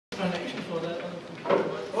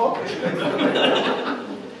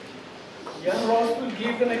Jan Rost will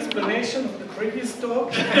give an explanation of the previous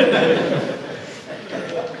talk.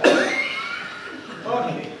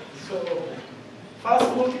 Okay, so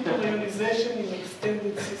fast multiple ionization in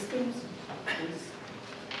extended systems is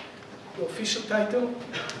the official title,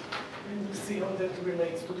 and we'll see how that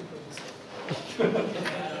relates to the previous talk. No,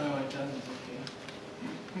 it doesn't.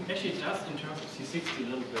 Okay. Actually, it does in terms of C60 a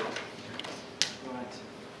little bit. Right.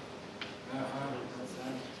 That's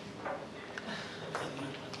that.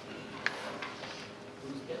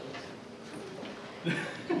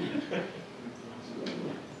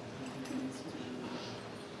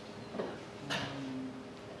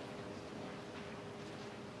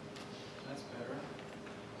 That's better.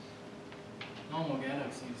 No more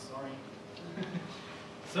galaxies, sorry.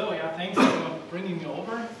 So yeah, thanks for bringing me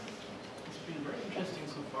over. It's been very interesting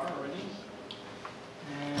so far already.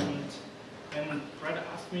 And when Brett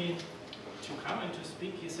asked me to come and to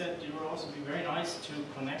speak, he said it would also be very nice to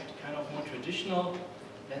connect kind of more traditional,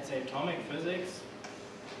 let's say atomic physics,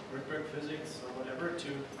 Rydberg physics or whatever, to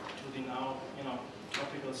the now, you know,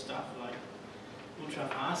 topical stuff like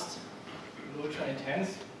ultra-fast and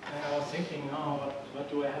ultra-intense. And I was thinking, oh, what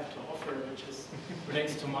do I have to offer, which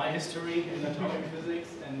relates to my history in atomic physics,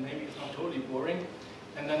 and maybe it's not totally boring.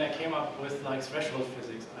 And then I came up with like threshold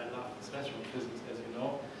physics. I love threshold physics, as you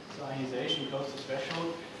know. So ionization goes to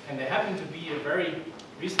threshold, and there happened to be a very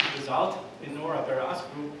recent result in Nora Berra's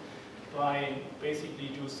group by basically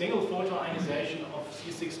do single photon ionization of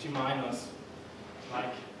C60 minus,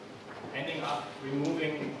 like ending up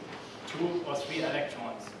removing 2 or 3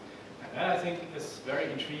 electrons. And that I think is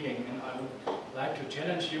very intriguing, and I would like to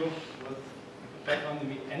challenge you with back on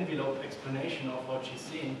the envelope explanation of what she's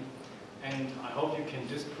seeing. And I hope you can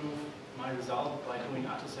disprove my result by doing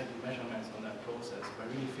attosecond measurements on that process, by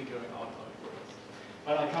really figuring out how it works.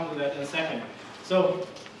 But I'll come to that in a second. So,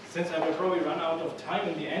 since I will probably run out of time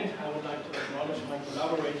in the end, I would like to acknowledge my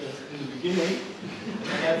collaborators in the beginning.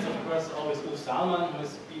 And that's of course always Ulf Salman, who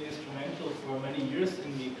has been instrumental for many years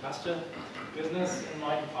in the cluster business in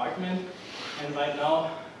my department. And right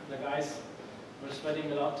now, the guys were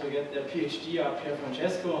sweating a lot to get their PhD up here.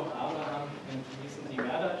 Francesco, Abraham, and recently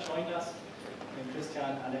Werder joined us. And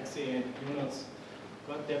Christian, Alexei, and Yunus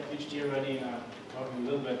got their PhD already, and I'm talking a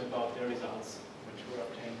little bit about their results, which were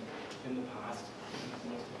obtained in the past.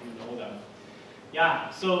 Most of you know them. Yeah,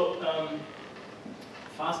 so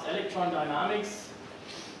fast electron dynamics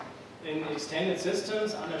in extended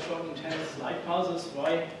systems under short intense light pulses.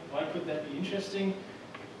 Why could that be interesting?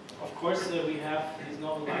 Of course, we have these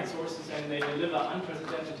novel light sources, and they deliver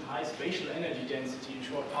unprecedented high spatial energy density in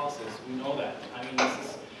short pulses. We know that. I mean, this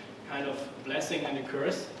is kind of a blessing and a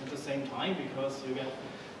curse at the same time, because you get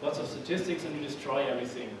lots of statistics and you destroy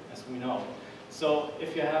everything, as we know. So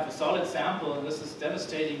if you have a solid sample, and this is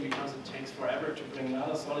devastating because it takes forever to bring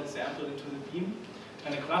another solid sample into the beam,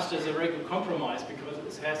 and a cluster is a very good compromise because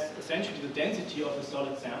it has essentially the density of a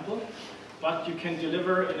solid sample, but you can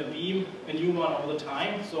deliver in a beam a new one all the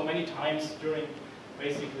time, so many times during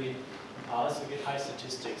basically hours to get high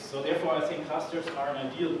statistics. So therefore I think clusters are an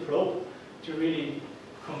ideal probe to really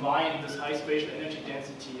combine this high spatial energy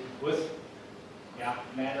density with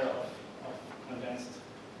matter of condensed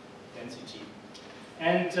density.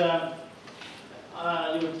 And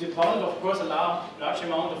you deposit, of course, a large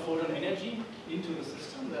amount of photon energy into the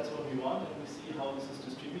system. That's what we want, and we see how this is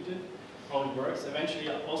distributed, how it works. Eventually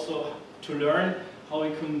also to learn how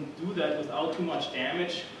we can do that without too much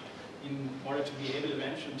damage in order to be able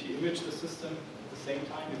eventually to image the system at the same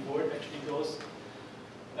time before it actually goes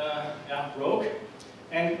broke.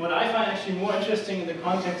 And what I find actually more interesting in the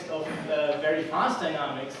context of very fast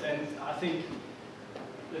dynamics, and I think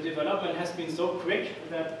the development has been so quick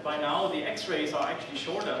that by now the X-rays are actually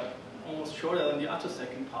shorter, almost shorter than the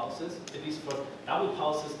attosecond pulses. At least for double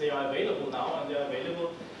pulses they are available now, and they're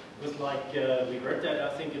available with, like we heard that I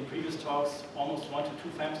think in previous talks, almost 1 to 2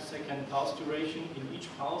 femtosecond pulse duration in each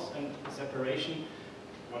pulse, and separation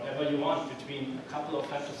whatever you want between a couple of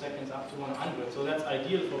femtoseconds up to 100. So that's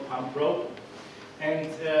ideal for pump probe. And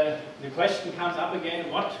the question comes up again,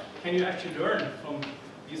 what can you actually learn from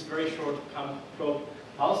these very short pump probe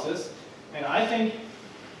pulses? And I think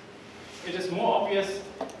it is more obvious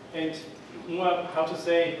and more, how to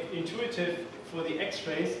say, intuitive for the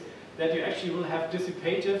X-rays that you actually will have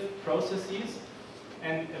dissipative processes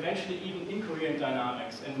and eventually even incoherent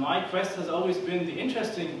dynamics. And my quest has always been the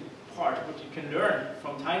interesting part, what you can learn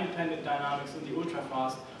from time-dependent dynamics in the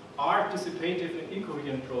ultrafast are dissipative and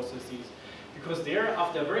incoherent processes. Because there,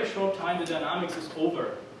 after a very short time, the dynamics is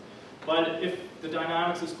over. But if the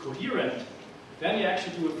dynamics is coherent, Then you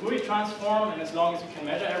actually do a Fourier transform, and as long as you can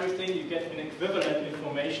measure everything, you get an equivalent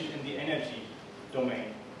information in the energy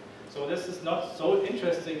domain. So this is not so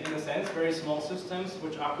interesting in a sense. Very small systems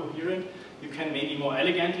which are coherent, you can maybe more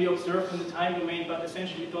elegantly observe in the time domain, but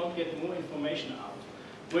essentially you don't get more information out.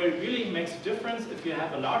 Where it really makes a difference if you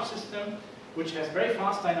have a large system which has very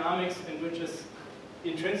fast dynamics and which is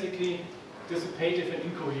intrinsically dissipative and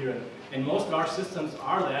incoherent. And most large systems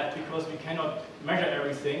are that because we cannot measure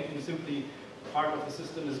everything and simply part of the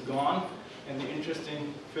system is gone and the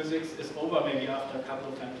interesting physics is over maybe after a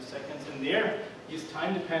couple of femtoseconds. And there, these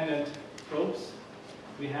time-dependent probes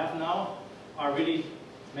we have now are really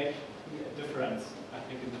making a difference, I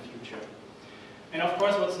think, in the future. And of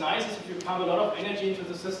course, what's nice is if you pump a lot of energy into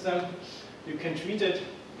the system, you can treat it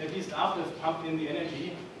at least after you've pumped in the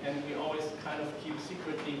energy, and we always kind of keep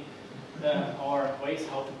secretly our ways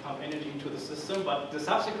how to pump energy into the system, but the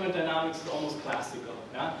subsequent dynamics is almost classical.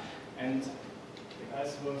 Yeah? And the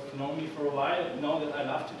guys who have known me for a while know that I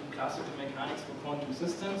love to do classical mechanics for quantum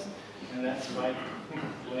systems, and that's the right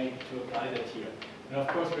way to apply that here. And of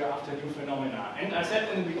course, we're after new phenomena. And I said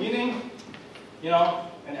in the beginning, you know,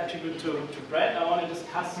 an attribute to Brett, I want to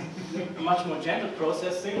discuss a much more gentle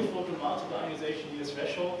process, single photon multiple ionization near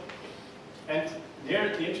threshold. And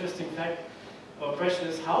there, the interesting fact or question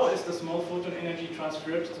is, how is the small photon energy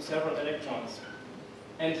transferred to several electrons?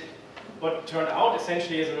 And what turned out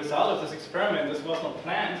essentially as a result of this experiment, this was not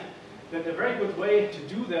planned, that a very good way to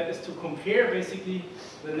do that is to compare basically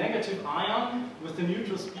the negative ion with the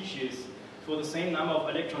neutral species for the same number of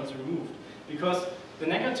electrons removed. Because the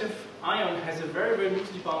negative ion has a very, very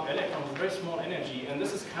loosely bound electron with very small energy, and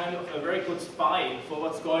this is kind of a very good spy for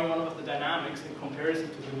what's going on with the dynamics in comparison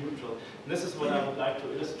to the neutral. And this is what I would like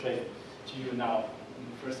to illustrate to you now in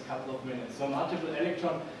the first couple of minutes. So multiple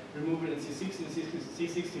electron removal in C60 and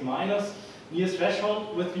C60 minus near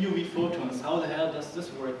threshold with VUV photons. How the hell does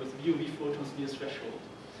this work with VUV photons near threshold?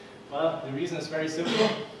 Well, the reason is very simple.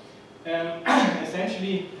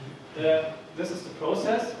 Essentially, this is the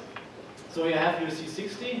process. So you have your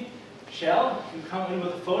C60 shell, you come in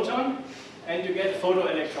with a photon, and you get a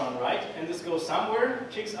photoelectron, right? And this goes somewhere,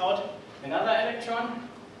 kicks out another electron,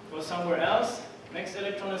 goes somewhere else, next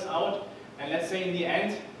electron is out, and let's say in the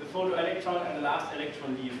end, the photoelectron and the last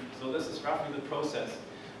electron leave. So this is roughly the process.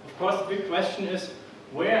 Of course, the big question is,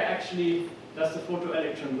 where actually does the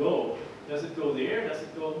photoelectron go? Does it go there? Does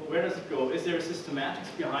it go? Where does it go? Is there a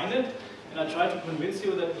systematics behind it? And I try to convince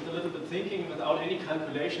you that with a little bit thinking, without any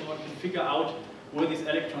calculation, one can figure out where these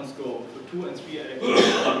electrons go for 2 and 3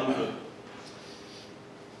 electrons.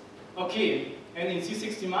 Okay, and in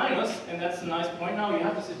C60 minus, and that's a nice point now, you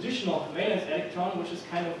have this additional valence electron which is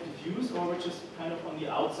kind of diffuse or which is kind of on the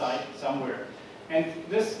outside somewhere. And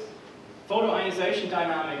this photoionization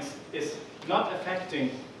dynamics is not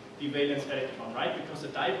affecting the valence electron, right? Because the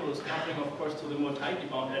dipole is coupling, of course, to the more tightly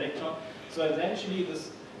bound electron. So eventually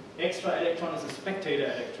this extra electron is a spectator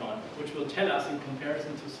electron, which will tell us in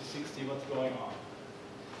comparison to C60 what's going on.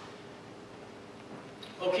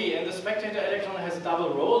 Okay, and the spectator electron has a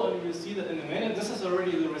double role, and we will see that in a minute. This is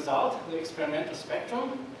already the result, the experimental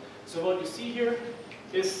spectrum. So what you see here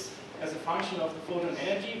is, as a function of the photon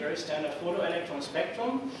energy, very standard photoelectron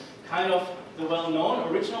spectrum, kind of the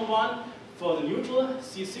well-known original one for the neutral,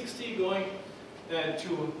 C60 going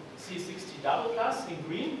to C60 double plus in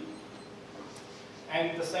green.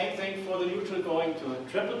 And the same thing for the neutral going to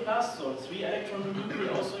triple plus, so 3 electron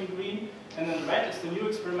neutral also in green. And then red is the new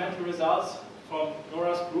experimental results from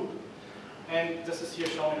Nora's group. And this is here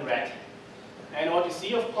shown in red. And what you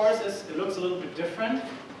see, of course, is it looks a little bit different.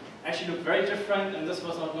 Actually looked very different, and this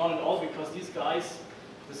was not known at all because these guys,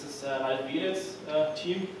 this is Ralf Wielet's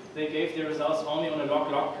team, they gave their results only on a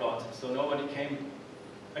log-log plot. So nobody came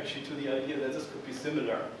actually to the idea that this could be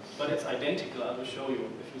similar. But it's identical, I will show you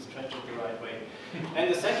if you stretch it the right way.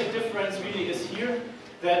 And the second difference really is here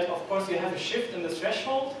that, of course, you have a shift in the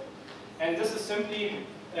threshold. And this is simply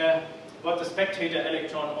what the spectator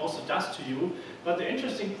electron also does to you. But the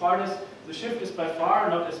interesting part is the shift is by far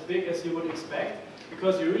not as big as you would expect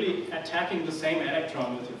because you're really attacking the same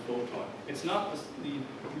electron with your photon. It's not the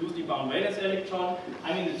loosely bound valence electron.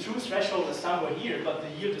 I mean, the true threshold is somewhere here, but the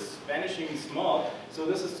yield is vanishingly small. So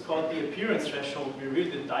this is called the appearance threshold, where really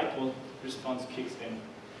the dipole response kicks in.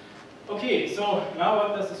 Okay, so now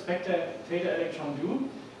what does the spectator electron do?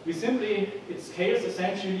 We simply, it scales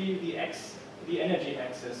essentially the energy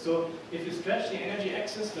axis. So if you stretch the energy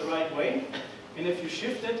axis the right way, and if you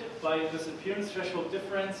shift it by this appearance threshold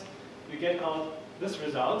difference, you get out this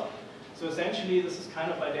result. So essentially this is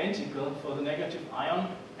kind of identical for the negative ion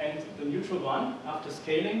and the neutral one after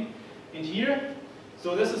scaling. And here,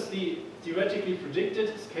 so this is the theoretically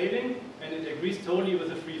predicted scaling, and it agrees totally with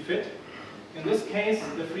the free fit. In this case,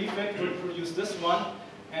 the free fit would produce this one,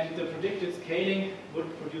 and the predicted scaling would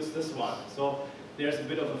produce this one. So there's a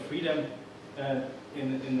bit of a freedom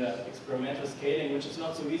in the experimental scaling, which is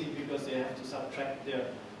not so easy because they have to subtract their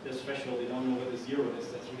threshold. They don't know where the zero is.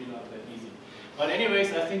 That's really not that easy. But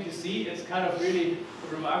anyways, I think you see it's kind of really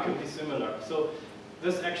remarkably similar. So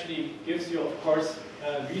this actually gives you, of course,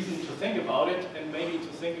 reason to think about it and maybe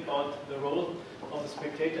to think about the role of the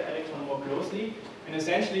spectator electron more closely. And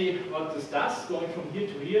essentially what this does, going from here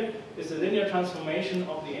to here, is a linear transformation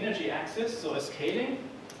of the energy axis, so a scaling,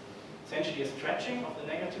 essentially a stretching of the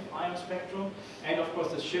negative ion spectrum, and of course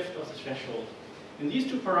the shift of the threshold. In these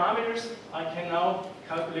two parameters, I can now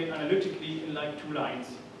calculate analytically in like 2 lines.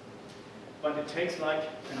 But it takes like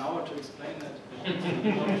an hour to explain that. It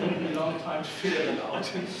took me a long time to figure it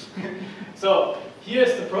out. So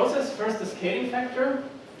here's the process. First, the scaling factor.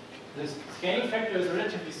 The scaling factor is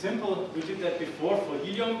relatively simple. We did that before for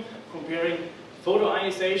helium, comparing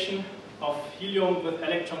photoionization of helium with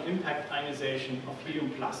electron impact ionization of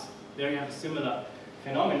helium plus. There you have a similar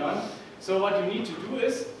phenomenon. So what you need to do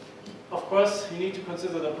is, of course, you need to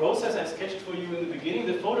consider the process I sketched for you in the beginning.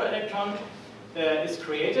 The photoelectron is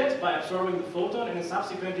created by absorbing the photon and it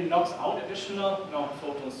subsequently knocks out additional,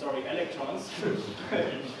 electrons.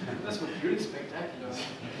 This would be really spectacular.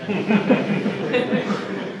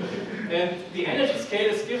 And the energy scale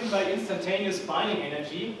is given by instantaneous binding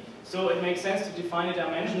energy, so it makes sense to define a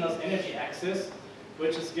dimensionless energy axis,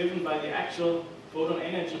 which is given by the actual photon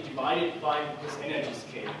energy divided by this energy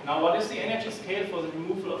scale. Now, what is the energy scale for the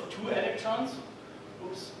removal of 2 electrons?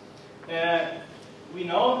 Oops. We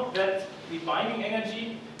know that the binding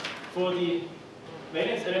energy for the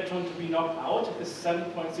valence electron to be knocked out is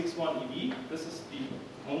 7.61 eV. This is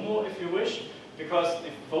the HOMO, if you wish, because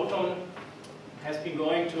the photon has been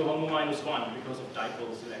going to HOMO -1 because of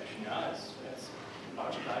dipole selection. Yeah, it's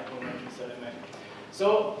large dipole matrix element.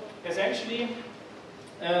 So essentially,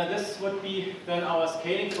 this would be then our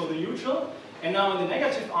scaling for the neutral. And now in the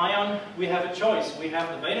negative ion, we have a choice. We have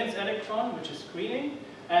the valence electron, which is screening.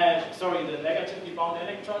 The negatively bound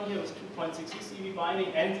electron here is 2.66 eV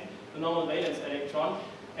binding, and the normal valence electron.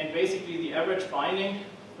 And basically the average binding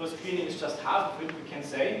for screening is just half of it, we can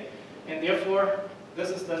say. And therefore, this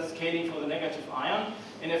is the scaling for the negative ion.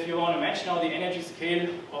 And if you want to match now the energy scale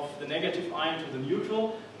of the negative ion to the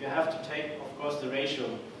neutral, you have to take, of course, the ratio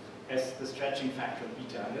as the stretching factor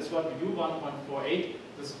beta. And this is what we do, 1.48.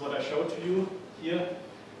 This is what I showed to you here.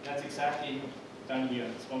 That's exactly done here.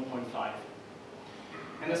 It's 1.5.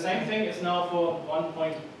 And the same thing is now for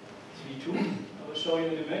 1.32. I will show you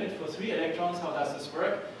in a minute for 3 electrons how does this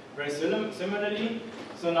work. Very similarly.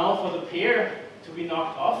 So now for the pair to be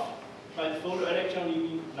knocked off by the photoelectron, you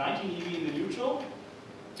need 19 eV in the neutral.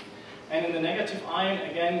 And in the negative ion,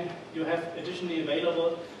 again, you have additionally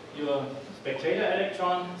available your spectator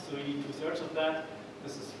electron, so you need 2/3 of that.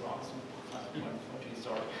 This is wrong, so 5.14,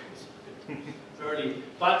 sorry, it's a bit early.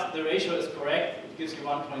 But the ratio is correct, it gives you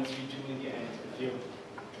 1.32 in the end, if you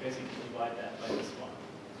basically divide that by this one.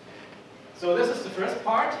 So this is the first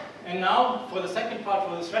part, and now for the second part,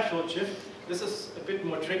 for the threshold shift, this is a bit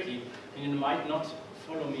more tricky, and you might not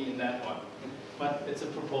follow me in that one, but it's a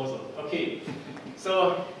proposal. Okay,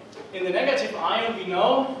 so in the negative ion, we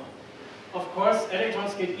know, of course,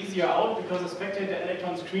 electrons get easier out because the spectator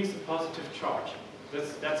electron screens the positive charge.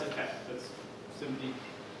 That's a fact. That's simply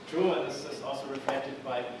true, and this is also reflected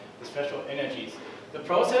by the threshold energies. The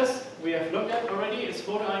process we have looked at already is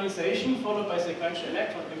photoionization, followed by sequential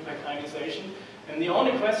electron impact ionization. And the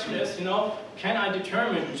only question is, can I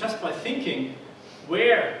determine, just by thinking,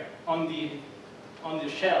 where on the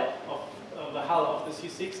shell of the hull of the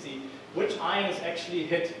C60, which ion is actually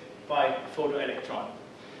hit by photoelectron?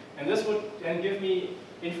 And this would then give me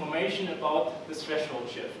information about this threshold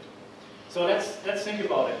shift. So let's think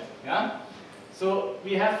about it. Yeah? So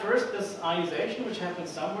we have first this ionization, which happens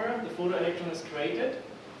somewhere. The photoelectron is created.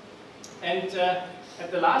 And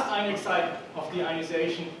at the last ionic site of the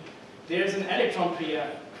ionization, there's an electron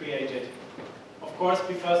created. Of course,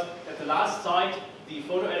 because at the last site, the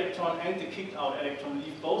photoelectron and the kicked out electron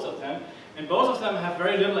leave both of them. And both of them have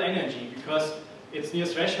very little energy because it's near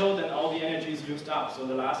threshold and all the energy is used up. So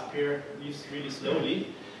the last pair leaves really slowly.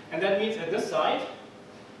 And that means at this site,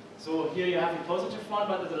 so here you have a positive one,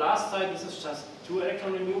 but at the last site, this is just 2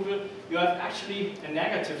 electron removal, you have actually a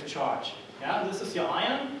negative charge. Yeah? This is your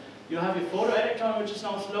ion. You have a photoelectron, which is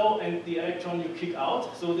now slow, and the electron you kick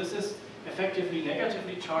out. So this is effectively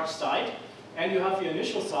negatively charged site. And you have the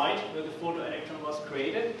initial site where the photoelectron was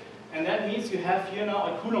created. And that means you have here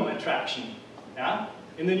now a Coulomb attraction, yeah?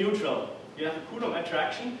 In the neutral. You have a Coulomb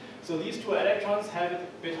attraction, So these two electrons have it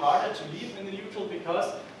a bit harder to leave in the neutral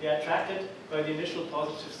because they are attracted by the initial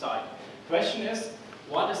positive side. Question is,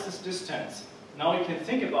 what is this distance? Now you can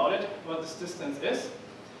think about it, what this distance is.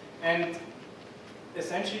 And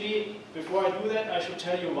essentially, before I do that, I should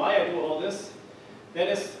tell you why I do all this. That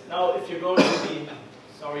is, now if you go to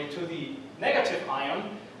the negative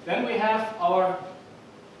ion, then we have our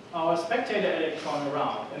spectator electron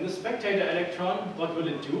around. And the spectator electron, what will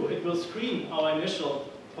it do? It will screen our initial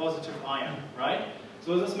positive ion, right?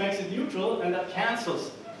 So this makes it neutral, and that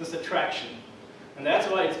cancels this attraction. And that's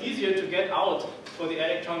why it's easier to get out for the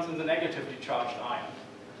electrons in the negatively charged ion.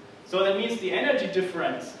 So that means the energy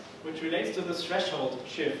difference, which relates to this threshold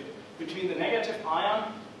shift between the negative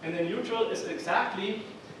ion and the neutral, is exactly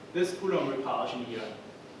this Coulomb repulsion here.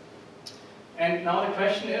 And now the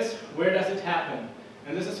question is, where does it happen?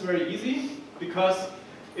 And this is very easy, because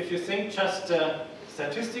if you think just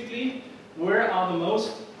statistically, where are the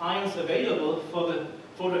most ions available for the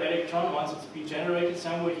photoelectron once it's been generated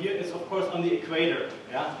somewhere here is of course on the equator.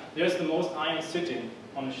 Yeah? There's the most ions sitting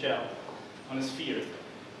on the shell, on the sphere.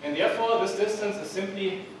 And therefore this distance is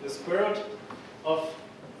simply the square root of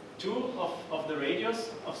 2 of the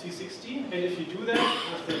radius of C60. And if you do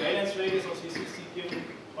that with the valence radius of C60 given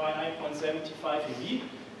by 9.75 eV,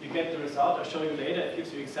 you get the result I'll show you later. It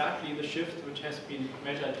gives you exactly the shift which has been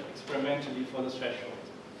measured experimentally for the threshold.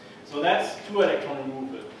 So that's 2 electron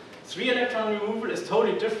removal. 3 electron removal is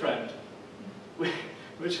totally different,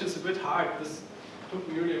 which is a bit hard. This took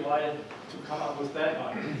me really a while to come up with that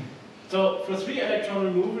one. So for 3 electron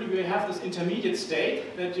removal, we have this intermediate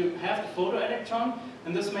state that you have the photoelectron,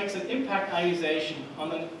 and this makes an impact ionization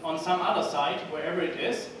on some other site, wherever it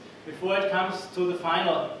is, before it comes to the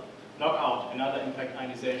final knockout, another impact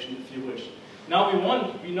ionization if you wish. Now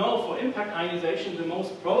we know for impact ionization the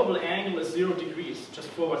most probable angle is 0 degrees, just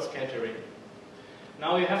forward scattering.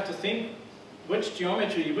 Now you have to think which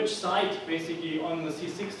geometry, which site basically on the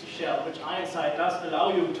C60 shell, which ion site does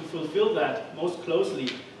allow you to fulfill that most closely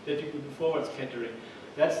that you can do forward scattering.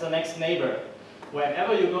 That's the next neighbor.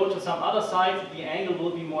 Whenever you go to some other site, the angle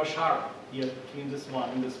will be more sharp here between this one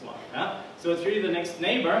and this one. Yeah? So it's really the next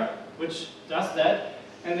neighbor which does that.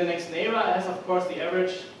 And the next neighbor has of course the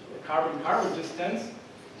average carbon-carbon distance.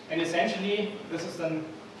 And essentially this is then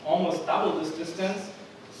almost double this distance.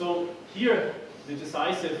 So here the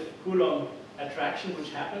decisive Coulomb attraction which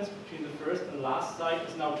happens between the first and last site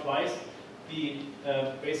is now twice the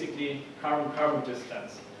basically carbon-carbon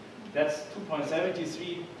distance. That's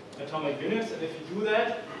 2.73 atomic units, and if you do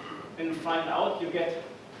that and find out, you get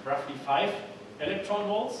roughly 5 electron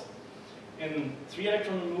volts in 3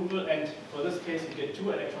 electron removal, and for this case you get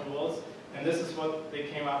 2 electron volts, and this is what they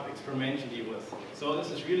came up experimentally with. So this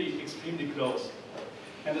is really extremely close.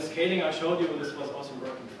 And the scaling I showed you, this was also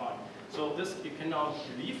working fine. So this you can now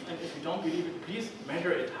believe, and if you don't believe it, please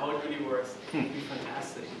measure it, how it really works. It would be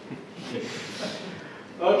fantastic.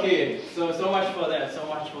 Okay, so much for that, so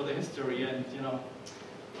much for the history and, you know,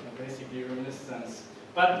 basically reminiscence.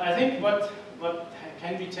 But I think what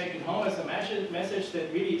can be taken home is a message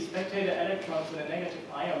that really spectator electrons in a negative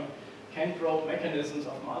ion can probe mechanisms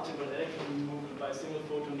of multiple electron removal by a single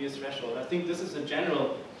photon near threshold. I think this is a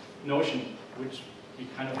general notion which we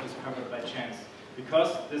kind of discovered by chance,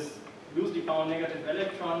 because this loosely bound negative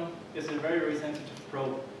electron is a very, very sensitive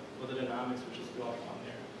probe for the dynamics which is going on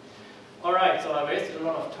there. Alright, so I wasted a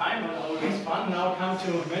lot of time, but all this fun. Now come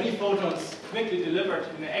to many photons quickly delivered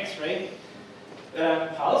in the X-ray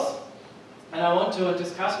pulse. And I want to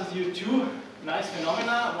discuss with you 2 nice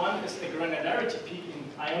phenomena. One is the granularity peak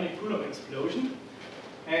in ionic Coulomb explosion.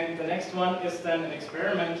 And the next one is then an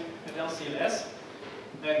experiment at LCLS.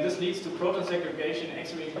 And this leads to proton segregation,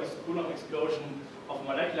 X-ray Coulomb explosion of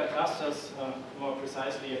molecular clusters, more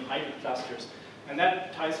precisely in hybrid clusters. And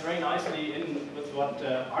that ties very nicely in with what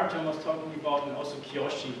Artem was talking about, and also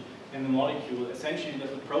Kiyoshi in the molecule. Essentially,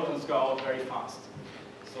 that the protons go out very fast.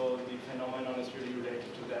 So the phenomenon is really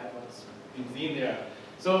related to that, what's been seen there.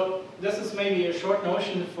 So this is maybe a short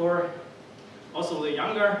notion for also the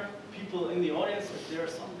younger people in the audience, if there are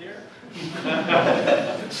some there.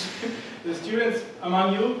 The students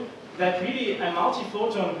among you, that really a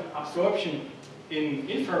multi-photon absorption in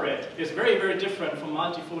infrared is very, very different from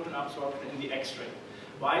multi-photon absorption in the X-ray.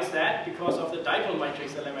 Why is that? Because of the dipole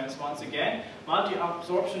matrix elements. Once again,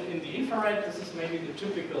 multi-absorption in the infrared, this is maybe the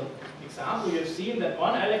typical example. You've seen that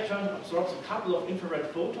one electron absorbs a couple of infrared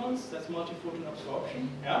photons. That's multi-photon absorption.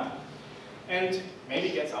 Yeah? And maybe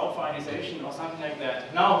gets alpha ionization or something like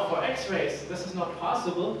that. Now, for X-rays, this is not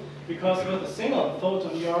possible because with a single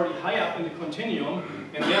photon, you're already high up in the continuum,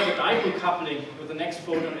 and there the dipole coupling with the next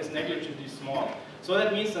photon is negligibly small. So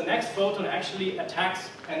that means the next photon actually attacks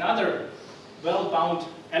another well-bound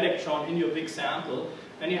electron in your big sample.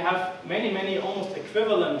 Then you have many, many almost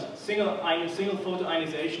equivalent single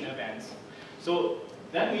photoionization events. So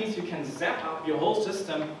that means you can zap up your whole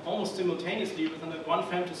system almost simultaneously within 1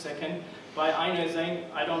 femtosecond by ionizing,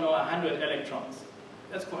 I don't know, 100 electrons.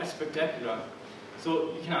 That's quite spectacular.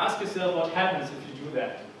 So you can ask yourself what happens if you do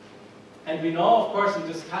that. And we know, of course, we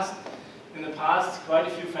discussed in the past quite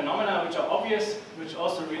a few phenomena which are obvious, which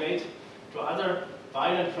also relate to other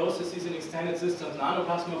violent processes in extended systems,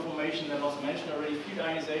 nanoplasma formation that was mentioned already, field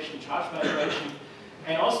ionization, charge vibration,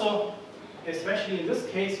 and also, especially in this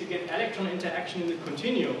case, you get electron interaction in the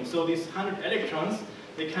continuum. So these 100 electrons,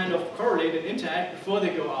 they kind of correlate and interact before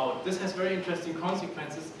they go out. This has very interesting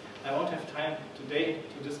consequences. I won't have time today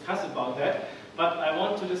to discuss about that, but I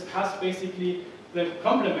want to discuss basically the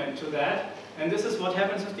complement to that, and this is what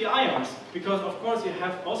happens with the ions, because of course you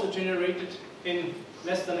have also generated in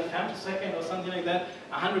less than a femtosecond or something like that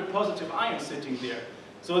 100 positive ions sitting there.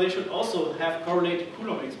 So they should also have correlated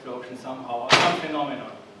Coulomb explosion somehow, or some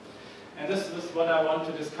phenomenon. And this is what I want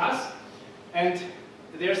to discuss. And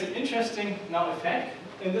there's an interesting now effect,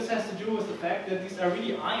 and this has to do with the fact that these are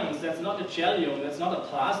really ions. That's not a jellium, that's not a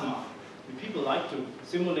plasma. And people like to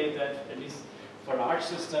simulate that, at least for large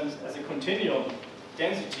systems, as a continuum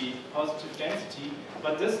density, positive density,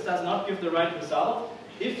 but this does not give the right result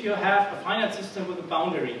if you have a finite system with a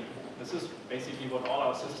boundary. This is basically what all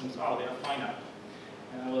our systems are, they are finite.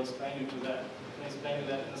 And I will explain you that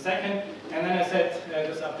in a second. And then I said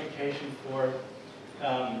this application for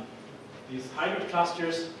these hybrid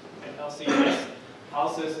clusters and LCMS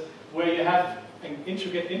pulses, where you have an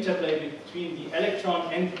intricate interplay between the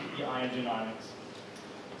electron and the ion dynamics.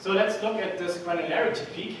 So let's look at this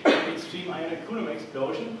granularity peak, the extreme ionic Coulomb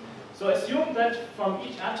explosion. So assume that from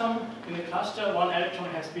each atom in the cluster, 1 electron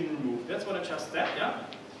has been removed. That's what I just said, yeah?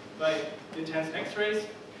 By intense X-rays,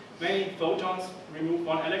 many photons remove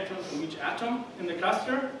 1 electron from each atom in the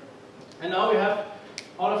cluster. And now we have,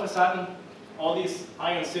 all of a sudden, all these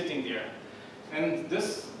ions sitting there. And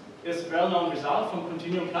this is a well-known result from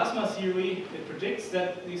continuum plasma theory. It predicts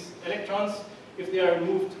that these electrons, if they are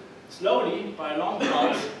removed slowly by a long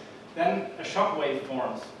pulse, then a shock wave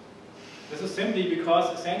forms. This is simply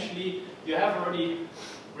because essentially you have already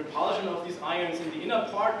repulsion of these ions in the inner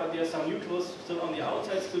part, but there are some neutrals still on the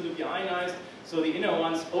outside, still to be ionized, so the inner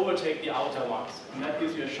ones overtake the outer ones, and that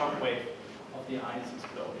gives you a shock wave of the ions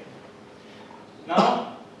exploding.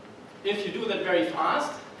 Now, if you do that very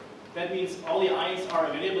fast, that means all the ions are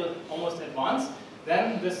available almost at once,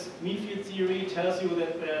 then this mean field theory tells you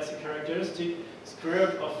that there's a characteristic square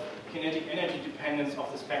root of kinetic energy dependence of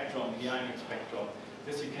the spectrum, the ionic spectrum.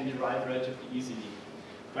 This you can derive relatively easily.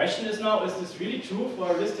 Question is now, is this really true for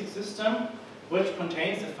a realistic system which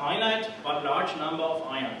contains a finite but large number of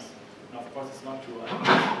ions? Now, of course, it's not true.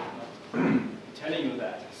 I'm not telling you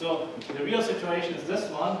that. So the real situation is this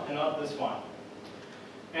one and not this one.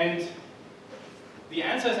 And the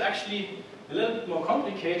answer is actually a little bit more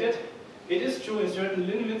complicated. It is true in certain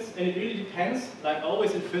limits, and it really depends, like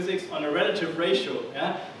always in physics, on a relative ratio.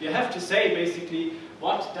 Yeah? You have to say, basically,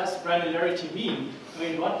 what does granularity mean? I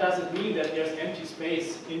mean, what does it mean that there's empty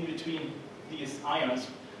space in between these ions?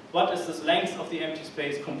 What is this length of the empty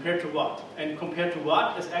space compared to what? And compared to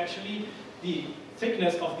what is actually the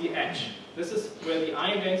thickness of the edge. This is where the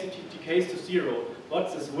ion density decays to 0.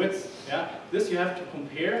 What's this width? Yeah? This you have to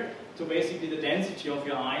compare to basically the density of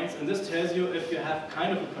your ions, and this tells you if you have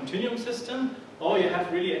kind of a continuum system or you have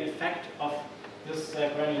really an effect of this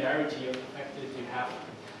granularity of the fact that you have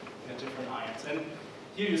different ions. And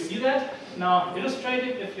here you see that now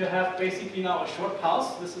illustrated if you have basically now a short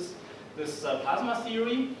pulse. This is this plasma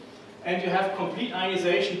theory, and you have complete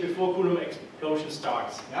ionization before Coulomb explosion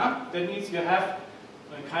starts. Yeah? That means you have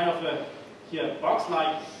a kind of a here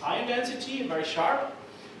box-like ion density, very sharp,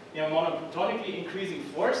 monoprotonically increasing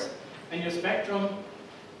force, and your spectrum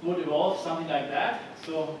would evolve something like that.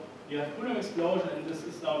 So you have Coulomb explosion, and this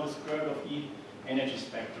is now the square root of E energy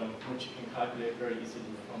spectrum, which you can calculate very easily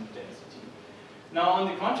from the density. Now,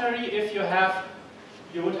 on the contrary, if you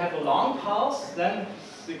would have a long pulse, then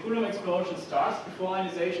the Coulomb explosion starts before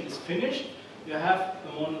ionization is finished. You have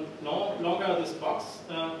longer this box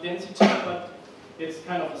density, but it's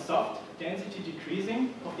kind of a soft density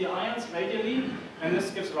decreasing of the ions radially, and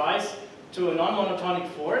this gives rise to a non-monotonic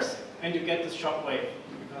force, and you get this shock wave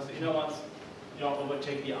because the inner ones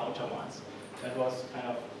overtake the outer ones. That was kind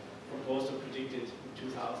of proposed or predicted in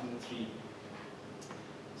 2003.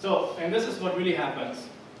 So, and this is what really happens.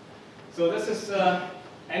 So this is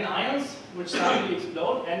N ions which suddenly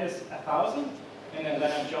explode. N is 1,000 in a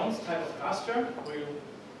Leonard-Jones type of cluster where you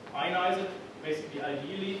ionize it basically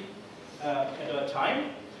ideally at a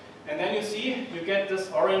time. And then you see, you get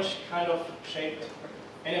this orange kind of shaped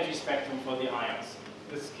energy spectrum for the ions.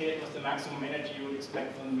 This scale with the maximum energy you would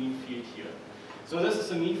expect from the mean field here. So this is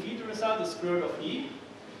the mean field result, the square root of E.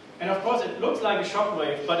 And of course it looks like a shock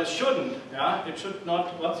wave, but it shouldn't. Yeah? It should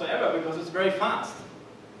not whatsoever, because it's very fast.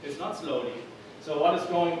 It's not slowly. So what is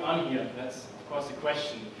going on here? That's of course the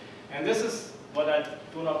question. And this is what I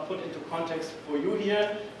do not put into context for you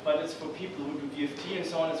here, but it's for people who do DFT and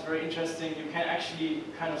so on. It's very interesting. You can actually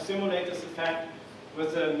kind of simulate this effect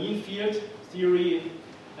with a mean field theory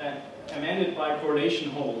amended by correlation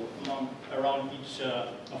hole around each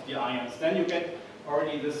of the ions. Then you get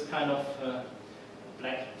already this kind of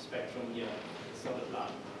black spectrum here, solid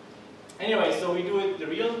line. Anyway, so we do it the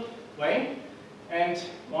real way and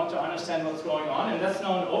want to understand what's going on. And that's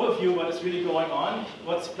now an overview of what is really going on.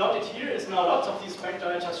 What's plotted here is now lots of these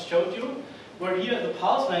spectra I just showed you, where here the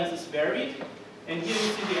pulse length is varied, and here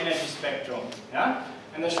you see the energy spectrum. Yeah?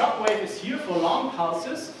 And the shock wave is here for long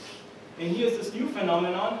pulses, and here's this new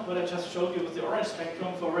phenomenon, what I just showed you with the orange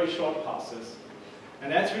spectrum for very short pulses.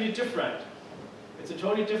 And that's really different. It's a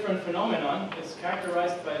totally different phenomenon. It's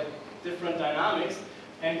characterized by different dynamics,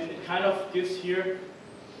 and it kind of gives here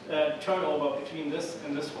turnover between this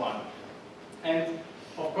and this one. And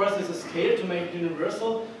of course there's a scale to make it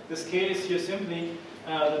universal. The scale is here simply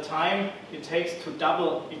the time it takes to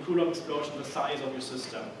double in Coulomb explosion the size of your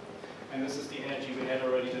system. And this is the energy we had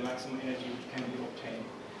already, the maximum energy which can be obtained.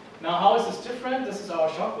 Now how is this different? This is our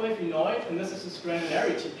shock wave, we know it, and this is its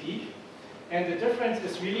granularity peak. And the difference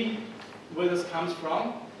is really, where this comes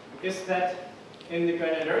from, is that in the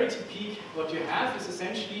granularity peak, what you have is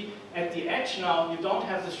essentially at the edge now, you don't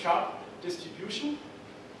have the sharp distribution.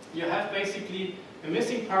 You have basically a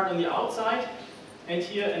missing part on the outside, and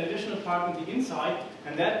here an additional part on the inside,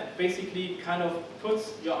 and that basically kind of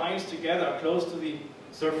puts your ions together close to the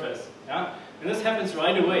surface. Yeah? And this happens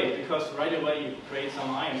right away, because right away you create some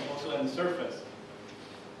ions also on the surface.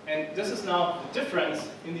 And this is now the difference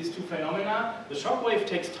in these two phenomena. The shock wave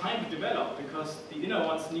takes time to develop, because the inner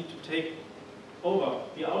ones need to take over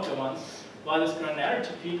the outer ones, while this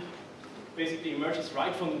granularity peak basically emerges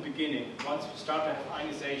right from the beginning, once you start to have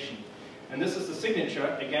ionization. And this is the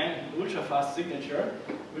signature, again, an ultrafast signature,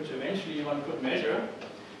 which eventually one could measure.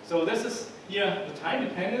 So this is here the time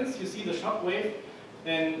dependence. You see the shock wave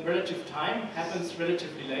in relative time happens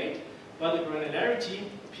relatively late, but the granularity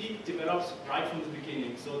peak develops right from the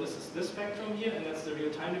beginning. So this is this spectrum here, and that's the real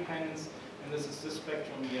time dependence, and this is this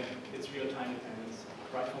spectrum here, it's real time dependence,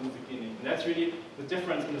 right from the beginning. And that's really the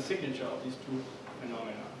difference in the signature of these two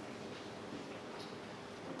phenomena.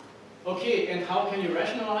 Okay, and how can you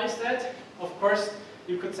rationalize that? Of course,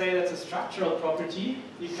 you could say that's a structural property.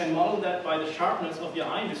 You can model that by the sharpness of your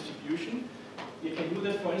ion distribution. You can do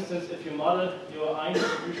that, for instance, if you model your ion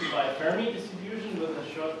distribution by a Fermi distribution with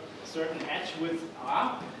a certain edge width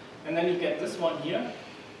R, and then you get this one here.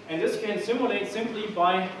 And this can simulate simply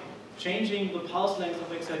by changing the pulse length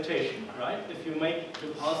of excitation, right? If you make the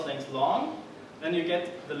pulse length long, then you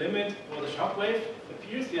get the limit where the shock wave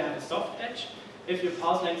appears. You have a soft edge. If your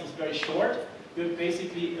pulse length is very short, you have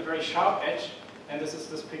basically a very sharp edge, and this is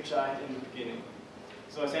this picture I had in the beginning.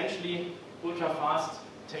 So essentially, ultra-fast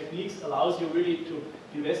techniques allows you really to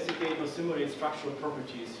investigate or simulate structural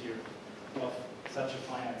properties here of such a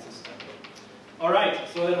finite system. All right,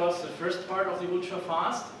 so that was the first part of the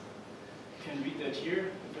ultra-fast. You can read that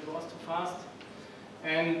here if it was too fast.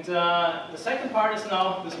 And the second part is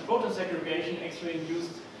now this proton segregation, X-ray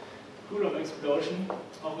induced Coulomb explosion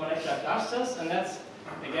of molecular clusters, and that's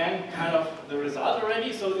again kind of the result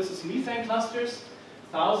already. So this is methane clusters,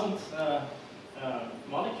 1,000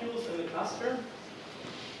 molecules in the cluster,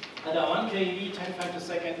 and a 1 keV 10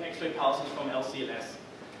 femtosecond X-ray pulses from LCLS.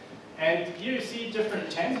 And here you see different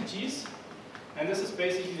intensities, and this is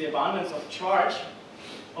basically the abundance of charge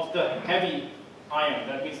of the heavy ion,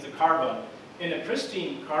 that means the carbon, in a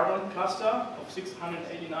pristine carbon cluster of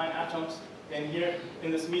 689 atoms, and here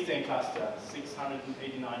in this methane cluster,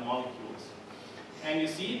 689 molecules. And you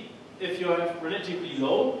see, if you have relatively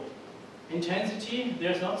low intensity,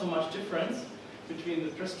 there's not so much difference between the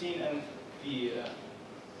pristine and the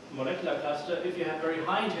molecular cluster. If you have very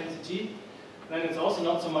high intensity, then it's also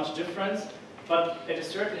not so much difference. But at a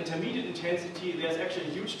certain intermediate intensity, there's actually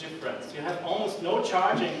a huge difference. You have almost no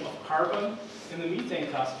charging of carbon in the methane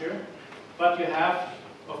cluster, but you have,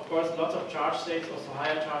 of course, lots of charge states, also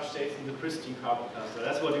higher charge states in the pristine carbon cluster.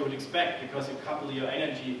 That's what you would expect, because you couple your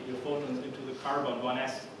energy, your photons, into the carbon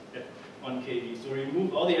 1s at 1 keV. So you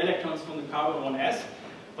remove all the electrons from the carbon 1s,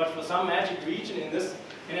 but for some magic region in this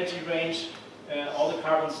energy range, all the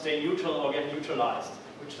carbons stay neutral or get neutralized.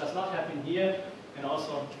 which does not happen here, and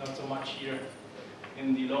also not so much here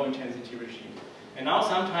in the low intensity regime. And now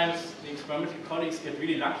sometimes the experimental colleagues get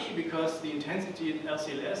really lucky because the intensity in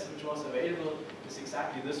LCLS, which was available, is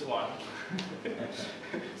exactly this one.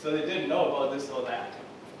 So they didn't know about this or that.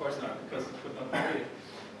 Of course not, because it could not be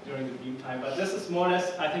during the beam time. But this is more or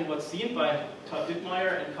less, I think, what's seen by Todd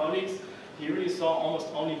Dittmeyer and colleagues. He really saw almost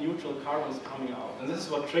only neutral carbons coming out. And this is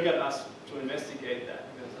what triggered us to investigate that,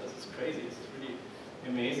 because it's crazy, it's really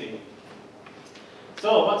amazing.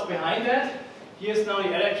 So what's behind that? Here's now the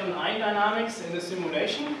electron-ion dynamics in the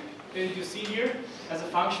simulation. And you see here, as a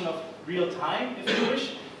function of real time, if you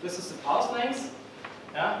wish, this is the pulse length,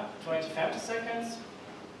 20 femtoseconds,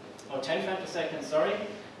 or 10 femtoseconds, sorry.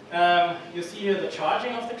 You see here the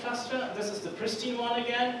charging of the cluster. This is the pristine one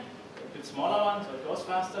again, a bit smaller one, so it goes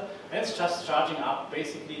faster. And it's just charging up.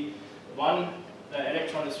 Basically, one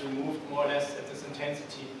electron is removed more or less at this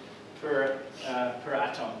intensity per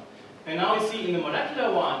atom. And now we see in the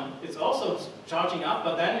molecular one, it's also charging up,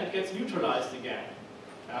 but then it gets neutralized again.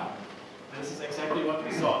 Yeah? And this is exactly what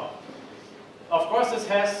we saw. Of course, this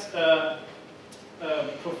has a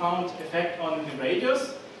profound effect on the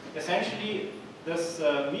radius. Essentially, this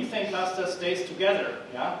methane cluster stays together.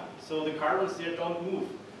 Yeah? So the carbons there don't move,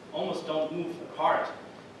 almost don't move apart,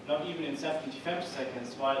 not even in 70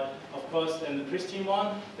 femtoseconds. While, of course, in the pristine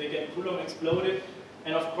one, they get Coulomb exploded.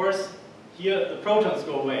 And of course, here the protons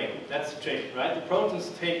go away. That's the trick, right? The protons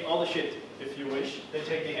take all the shit, if you wish. They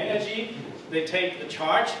take the energy, they take the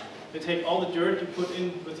charge, they take all the dirt you put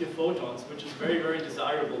in with your photons, which is very, very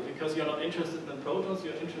desirable because you're not interested in the protons,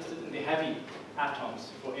 you're interested in the heavy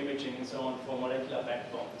atoms for imaging and so on, for molecular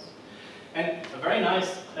backbones. And a very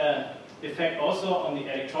nice effect also on the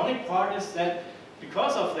electronic part is that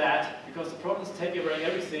because of that, because the protons take away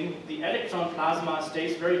everything, the electron plasma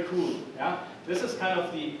stays very cool. Yeah? This is kind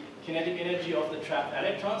of the kinetic energy of the trapped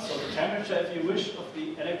electrons, so the temperature, if you wish, of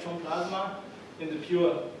the electron plasma in the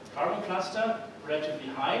pure carbon cluster, relatively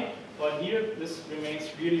high, but here this remains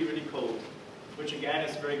really, really cold, which again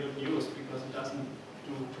is very good news because it doesn't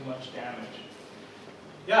do too much damage.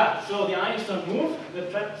 Yeah, so the ions don't move, the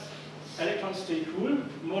trapped electrons stay cool,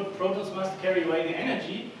 more protons must carry away the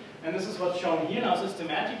energy, and this is what's shown here now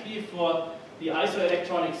systematically for the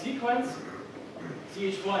isoelectronic sequence.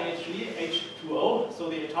 CH4NH3, H2O, so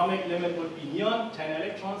the atomic limit would be neon, 10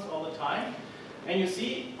 electrons all the time. And you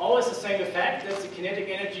see always the same effect, that's the kinetic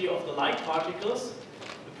energy of the light particles,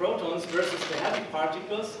 the protons versus the heavy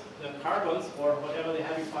particles, the carbons, or whatever the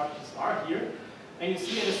heavy particles are here. And you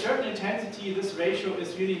see at a certain intensity, this ratio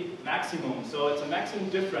is really maximum, so it's a maximum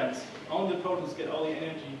difference. Only the protons get all the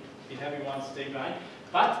energy, the heavy ones stay behind.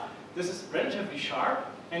 But this is relatively sharp,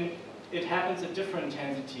 and it happens at different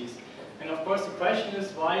intensities. And of course the question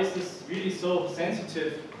is, why is this really so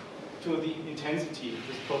sensitive to the intensity,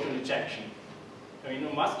 this proton ejection? I mean,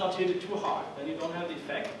 you must not hit it too hard, then you don't have the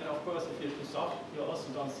effect, and of course if you're too soft, you also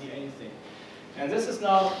don't see anything. And this is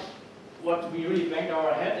now what we really banged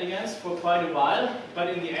our head against for quite a while, but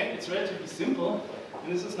in the end it's relatively simple,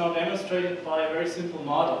 and this is now demonstrated by a very simple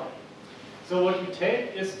model. So what we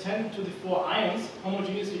take is 10 to the 4 ions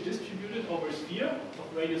homogeneously distributed over a sphere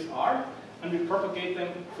of radius r, and we propagate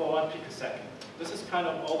them for 1 picosecond. This is kind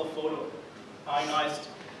of all the photo-ionized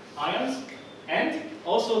ions, and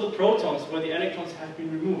also the protons where the electrons have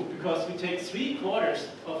been removed, because we take 3/4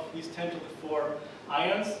 of these 10 to the 4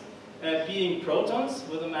 ions being protons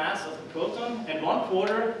with a mass of the proton, and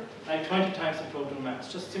 1/4 like 20 times the proton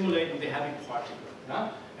mass, just simulating the heavy particle. Yeah?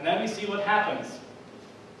 And then we see what happens.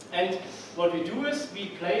 And what we do is we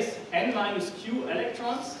place n minus q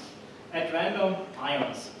electrons at random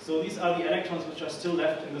ions. So these are the electrons which are still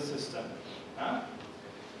left in the system.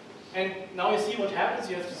 And now you see what happens.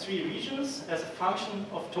 You have the 3 regions as a function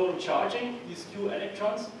of total charging, these q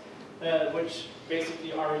electrons, which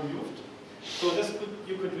basically are removed. So this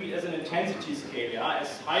you could read as an intensity scale. Yeah?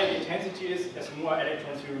 As higher the intensity is, as more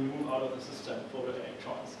electrons you remove out of the system,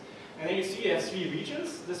 photoelectrons. And then you see you have 3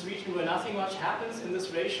 regions. This region where nothing much happens in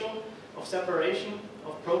this ratio of separation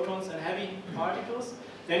of protons and heavy particles.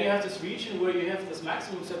 Then you have this region where you have this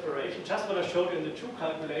maximum separation, just what I showed in the 2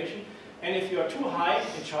 calculation. And if you are too high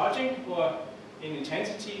in charging or in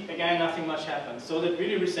intensity, again, nothing much happens. So that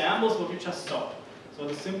really resembles what we just saw. So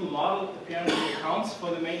the simple model apparently accounts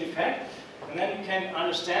for the main effect. And then we can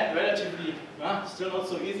understand relatively, still not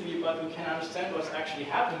so easily, but we can understand what's actually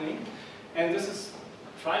happening. And this is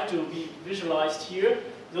tried to be visualized here.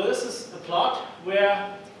 So this is a plot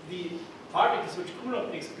where the particles which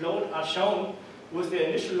Coulomb explode are shown with their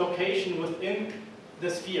initial location within the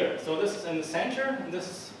sphere. So this is in the center, and this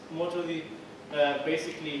is more to the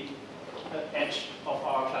basically edge of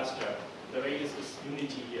our cluster. The radius is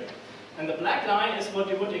unity here. And the black line is what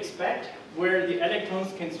you would expect, where the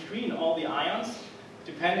electrons can screen all the ions,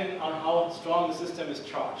 depending on how strong the system is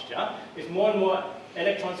charged. Yeah? If more and more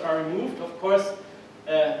electrons are removed, of course,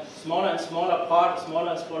 a smaller and smaller part,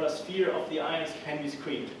 smaller and smaller sphere of the ions can be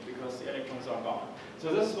screened, because the electrons are gone.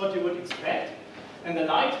 So this is what you would expect. And the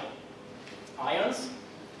light ions,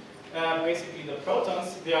 basically the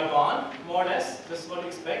protons, they are gone, more or less. This is what you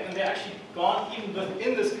expect. And they're actually gone even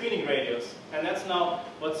within the screening radius. And that's now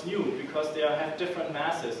what's new, because they have different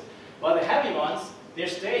masses. While the heavy ones, they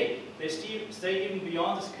stay. They stay even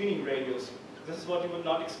beyond the screening radius. This is what you would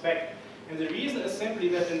not expect. And the reason is simply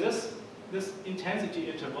that in this intensity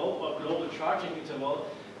interval, or global charging interval,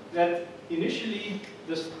 that initially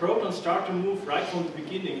the protons start to move right from the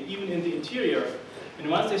beginning, even in the interior. And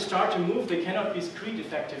once they start to move, they cannot be screened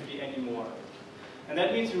effectively anymore. And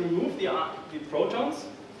that means you remove the protons,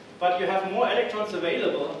 but you have more electrons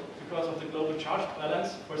available because of the global charge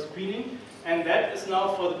balance for screening. And that is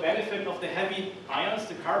now for the benefit of the heavy ions,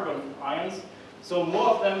 the carbon ions. So more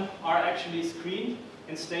of them are actually screened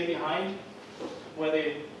and stay behind where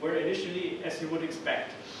they were initially, as you would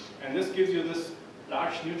expect. And this gives you this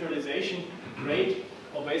large neutralization rate,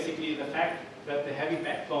 or basically the fact that the heavy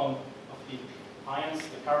backbone of the ions,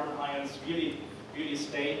 the carbon ions, really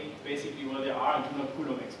stay basically where they are and do not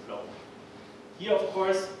Coulomb explode. Here, of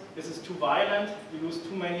course, this is too violent. You lose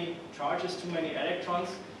too many charges, too many electrons.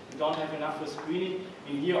 You don't have enough for screening.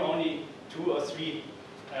 In here, only 2 or 3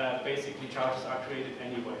 basically charges are created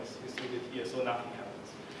anyways. You see it here, so nothing happens.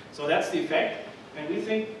 So that's the effect. And we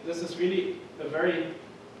think this is really a very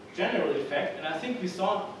general effect. And I think we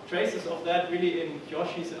saw traces of that really in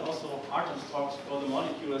Yoshi's and also Artem's talks for the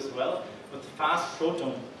molecule as well, with fast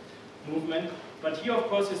proton movement. But here, of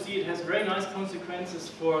course, you see it has very nice consequences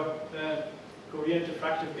for coherent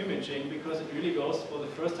diffractive imaging, because it really goes for the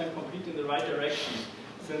first time completely in the right direction,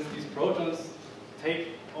 since these protons take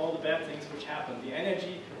all the bad things which happen, the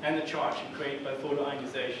energy and the charge you create by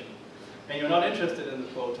photoionization. And you're not interested in the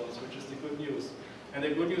protons, which is the good news. And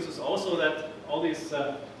the good news is also that all these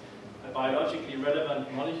biologically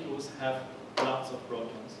relevant molecules have lots of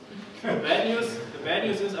protons. The bad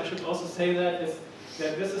news is, I should also say that, is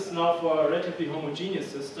that this is now for a relatively homogeneous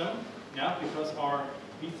system, yeah, because our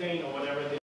methane or whatever